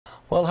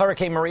Well,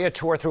 Hurricane Maria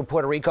tore through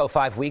Puerto Rico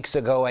 5 weeks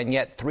ago, and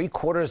yet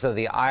 3/4 of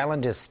the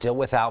island is still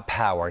without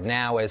power.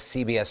 Now, as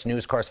CBS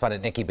News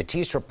correspondent Nikki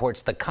Batiste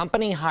reports, the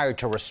company hired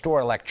to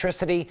restore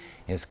electricity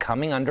is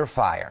coming under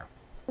fire.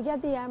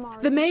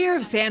 The mayor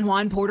of San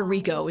Juan, Puerto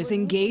Rico, is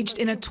engaged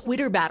in a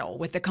Twitter battle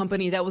with the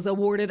company that was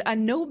awarded a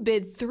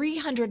no-bid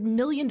 $300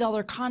 million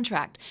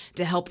contract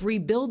to help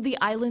rebuild the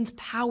island's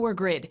power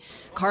grid.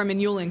 Carmen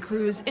Yulin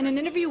Cruz, in an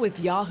interview with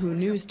Yahoo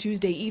News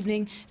Tuesday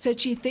evening, said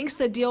she thinks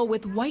the deal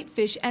with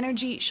Whitefish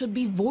Energy should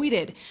be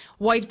voided.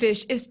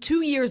 Whitefish is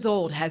 2 years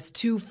old, has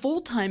 2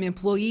 full-time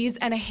employees,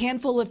 and a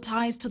handful of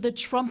ties to the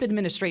Trump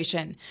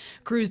administration.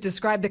 Cruz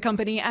described the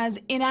company as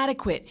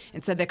inadequate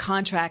and said the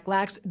contract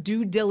lacks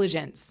due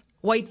diligence.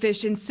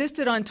 Whitefish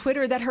insisted on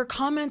Twitter that her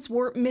comments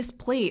were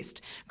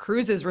misplaced.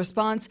 Cruz's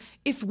response: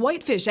 if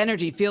Whitefish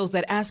Energy feels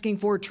that asking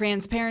for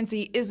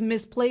transparency is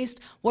misplaced,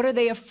 what are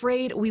they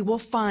afraid we will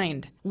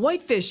find?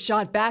 Whitefish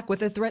shot back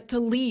with a threat to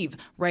leave,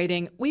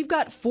 writing, "We've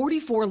got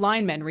 44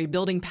 linemen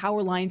rebuilding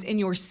power lines in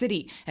your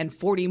city, and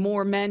 40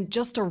 more men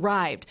just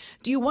arrived.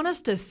 Do you want us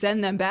to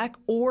send them back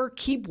or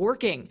keep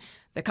working?"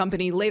 The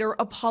company later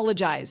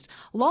apologized.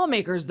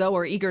 Lawmakers, though,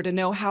 are eager to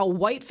know how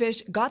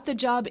Whitefish got the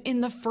job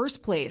in the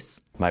first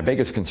place. My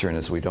biggest concern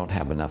is we don't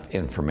have enough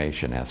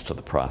information as to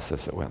the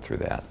process that went through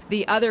that.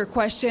 The other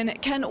question,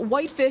 can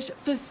Whitefish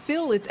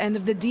fulfill its end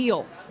of the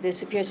deal?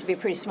 This appears to be a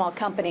pretty small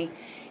company.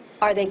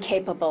 Are they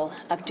capable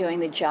of doing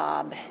the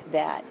job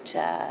that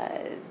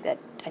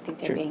I think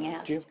they're being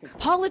asked?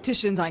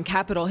 Politicians on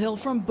Capitol Hill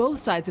from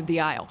both sides of the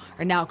aisle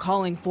are now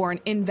calling for an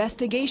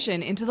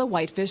investigation into the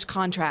Whitefish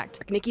contract.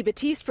 Nikki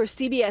Batiste for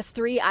CBS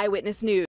 3 Eyewitness News.